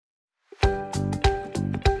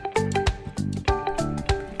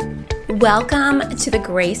Welcome to the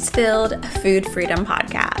Grace-Filled Food Freedom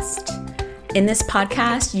Podcast. In this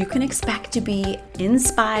podcast, you can expect to be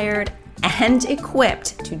inspired and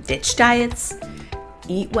equipped to ditch diets,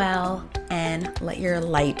 eat well, and let your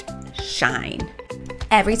light shine.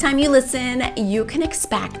 Every time you listen, you can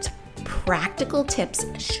expect practical tips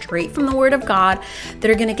straight from the Word of God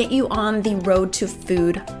that are going to get you on the road to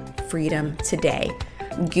food freedom today.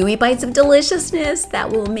 Gooey bites of deliciousness that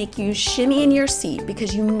will make you shimmy in your seat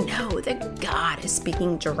because you know that God is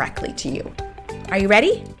speaking directly to you. Are you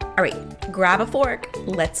ready? All right, grab a fork.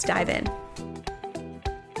 Let's dive in.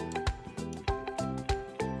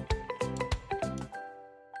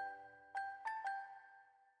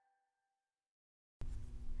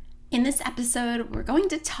 In this episode, we're going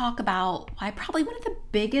to talk about why probably one of the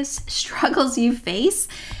biggest struggles you face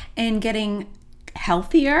in getting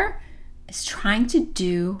healthier is trying to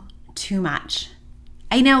do too much.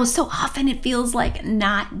 I know so often it feels like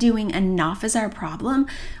not doing enough is our problem,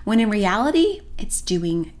 when in reality, it's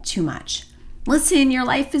doing too much. Listen, your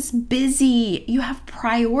life is busy. You have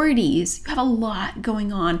priorities. You have a lot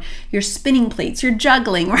going on. You're spinning plates, you're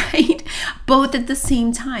juggling, right? Both at the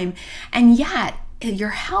same time. And yet,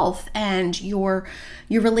 your health and your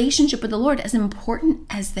relationship with the Lord, as important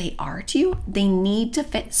as they are to you, they need to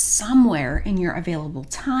fit somewhere in your available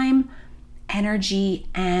time, energy,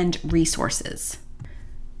 and resources.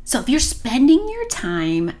 So if you're spending your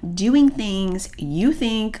time doing things you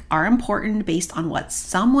think are important based on what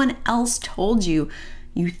someone else told you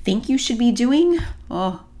think you should be doing,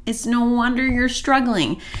 it's no wonder you're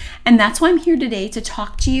struggling. And that's why I'm here today to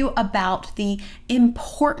talk to you about the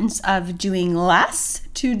importance of doing less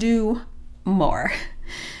to do more.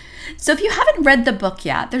 So if you haven't read the book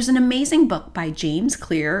yet, there's an amazing book by James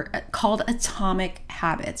Clear called Atomic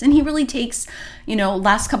Habits. And he really takes,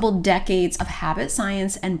 last couple decades of habit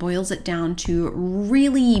science and boils it down to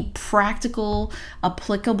really practical,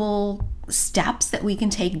 applicable steps that we can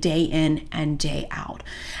take day in and day out.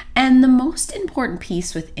 And the most important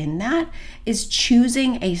piece within that is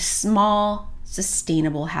choosing a small,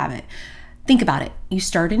 sustainable habit. Think about it. You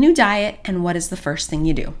start a new diet, and what is the first thing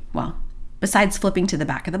you do? Well, besides flipping to the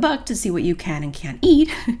back of the book to see what you can and can't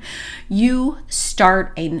eat, you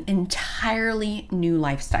start an entirely new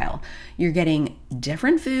lifestyle. You're getting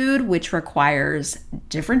different food, which requires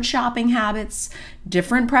different shopping habits,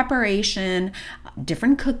 different preparation,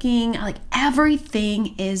 different cooking, like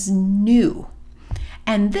everything is new.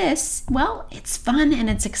 And this, it's fun and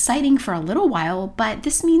it's exciting for a little while, but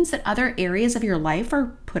this means that other areas of your life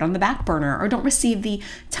are put on the back burner or don't receive the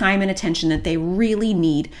time and attention that they really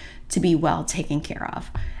need to be well taken care of.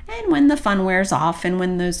 And when the fun wears off and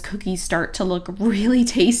when those cookies start to look really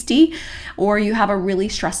tasty, or you have a really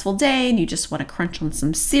stressful day and you just want to crunch on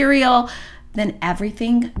some cereal, then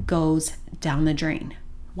everything goes down the drain.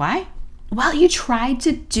 Why? Well, you tried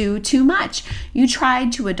to do too much. You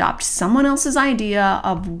tried to adopt someone else's idea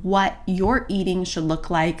of what your eating should look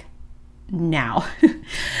like now.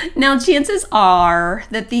 Now, chances are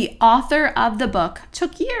that the author of the book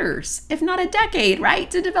took years, if not a decade, right,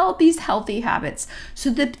 to develop these healthy habits so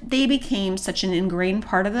that they became such an ingrained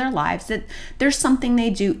part of their lives that there's something they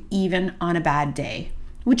do even on a bad day,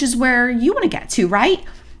 which is where you want to get to, right?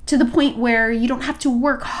 To the point where you don't have to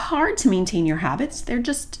work hard to maintain your habits. They're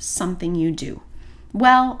just something you do.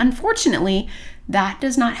 Well, unfortunately, that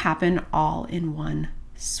does not happen all in one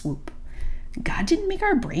swoop. God didn't make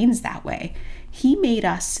our brains that way. He made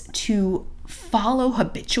us to follow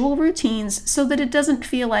habitual routines so that it doesn't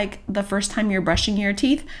feel like the first time you're brushing your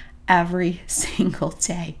teeth every single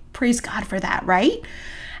day. Praise God for that, right?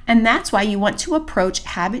 And that's why you want to approach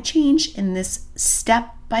habit change in this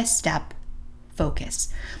step-by-step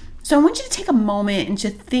focus. So I want you to take a moment and to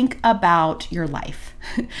think about your life,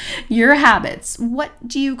 your habits. What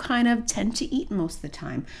do you kind of tend to eat most of the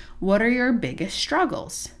time? What are your biggest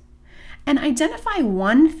struggles? And identify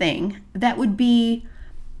one thing that would be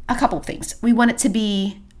a couple of things. We want it to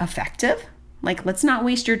be effective. Like, let's not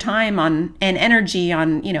waste your time and energy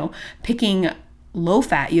on, picking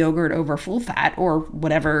low-fat yogurt over full-fat or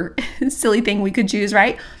whatever silly thing we could choose,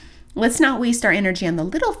 right? Let's not waste our energy on the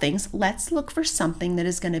little things. Let's look for something that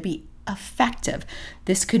is going to be effective.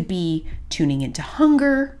 This could be tuning into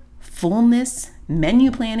hunger, fullness,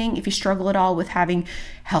 menu planning. If you struggle at all with having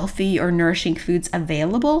healthy or nourishing foods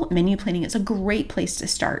available, menu planning is a great place to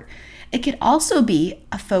start. It could also be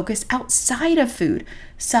a focus outside of food,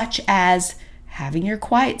 such as having your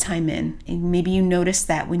quiet time in. And maybe you notice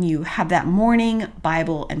that when you have that morning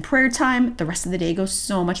Bible and prayer time, the rest of the day goes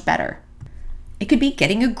so much better. It could be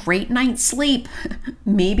getting a great night's sleep.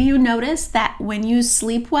 Maybe you notice that when you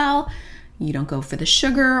sleep well, You don't go for the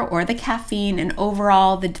sugar or the caffeine, and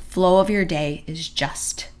overall, the flow of your day is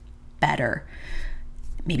just better.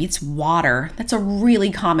 Maybe it's water. That's a really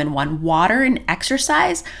common one. Water and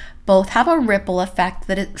exercise both have a ripple effect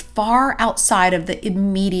that is far outside of the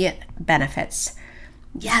immediate benefits.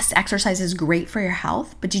 Yes, exercise is great for your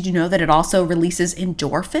health, but did you know that it also releases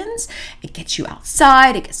endorphins? It gets you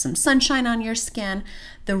outside, it gets some sunshine on your skin.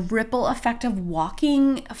 The ripple effect of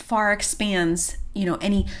walking far expands,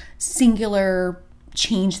 any singular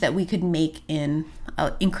change that we could make in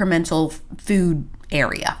an incremental food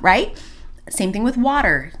area, right? Same thing with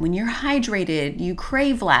water. When you're hydrated, you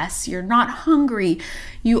crave less, you're not hungry,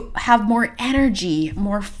 you have more energy,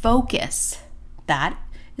 more focus. That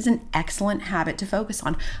is an excellent habit to focus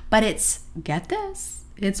on. But get this,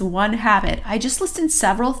 it's one habit. I just listed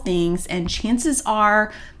several things, and chances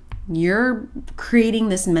are you're creating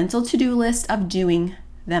this mental to-do list of doing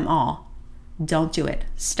them all. Don't do it.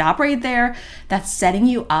 Stop right there. That's setting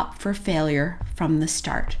you up for failure from the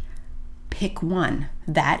start. Pick one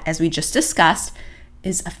that, as we just discussed,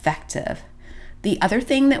 is effective. The other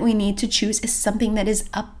thing that we need to choose is something that is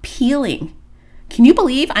appealing. Can you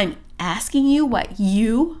believe I'm asking you what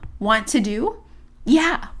you want to do?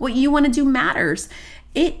 Yeah, what you want to do matters.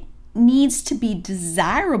 It needs to be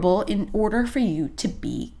desirable in order for you to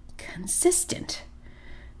be consistent.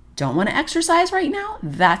 Don't want to exercise right now?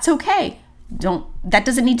 That's okay. That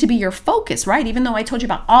doesn't need to be your focus, right? Even though I told you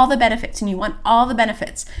about all the benefits and you want all the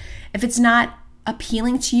benefits. If it's not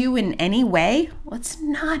appealing to you in any way, let's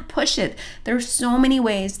not push it. There's so many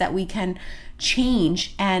ways that we can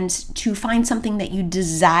change, and to find something that you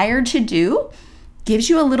desire to do gives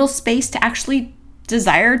you a little space to actually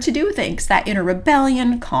desire to do things. That inner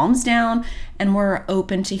rebellion calms down, and we're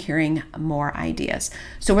open to hearing more ideas.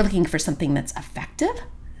 So we're looking for something that's effective,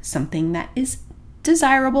 something that is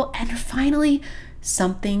desirable, and finally,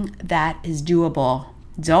 something that is doable.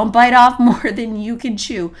 Don't bite off more than you can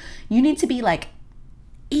chew. You need to be like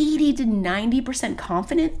 80 to 90%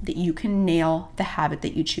 confident that you can nail the habit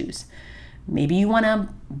that you choose. Maybe you want to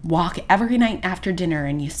walk every night after dinner,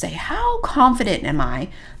 and you say, how confident am I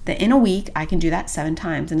that in a week I can do that 7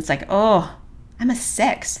 times? And it's like, oh, I'm a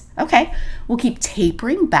 6. Okay, we'll keep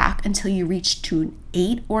tapering back until you reach to an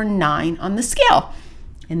 8 or 9 on the scale.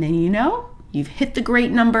 And then you've hit the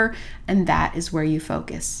great number, and that is where you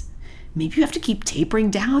focus. Maybe you have to keep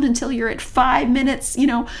tapering down until you're at 5 minutes,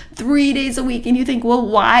 3 days a week, and you think, well,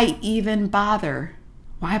 why even bother?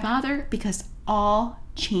 Why bother? Because all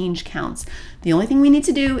change counts. The only thing we need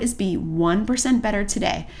to do is be 1% better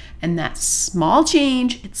today. And that small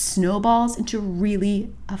change, it snowballs into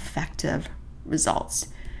really effective results.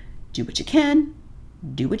 Do what you can,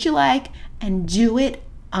 do what you like, and do it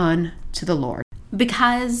unto the Lord.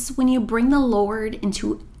 Because when you bring the Lord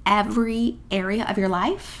into every area of your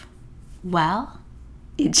life, well,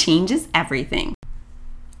 it changes everything.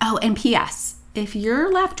 Oh, and P.S. If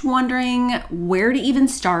you're left wondering where to even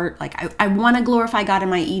start, I want to glorify God in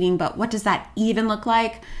my eating, but what does that even look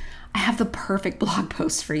like? I have the perfect blog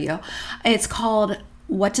post for you. It's called,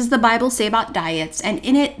 What Does the Bible Say About Diets? And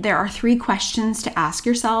in it, there are 3 questions to ask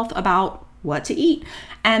yourself about what to eat.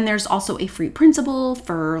 And there's also a free printable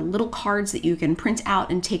for little cards that you can print out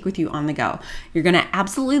and take with you on the go. You're going to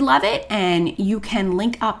absolutely love it, and you can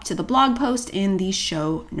link up to the blog post in the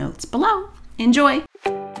show notes below. Enjoy!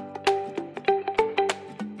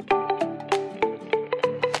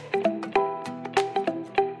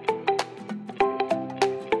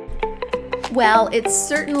 Well, it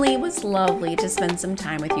certainly was lovely to spend some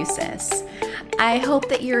time with you, sis. I hope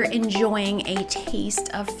that you're enjoying a taste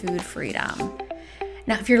of food freedom.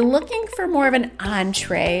 Now, if you're looking for more of an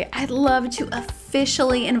entree, I'd love to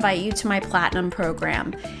officially invite you to my Platinum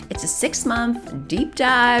program. It's a 6-month deep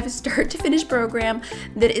dive, start to finish program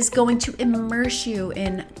that is going to immerse you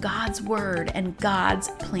in God's Word and God's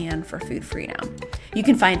plan for food freedom. You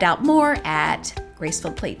can find out more at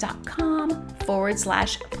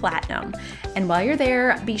gracefulledplate.com/platinum. And while you're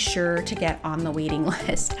there, be sure to get on the waiting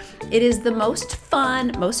list. It is the most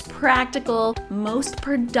fun, most practical, most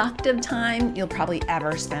productive time you'll probably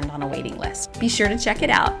ever spend on a waiting list. Be sure to check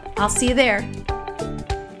it out. I'll see you there.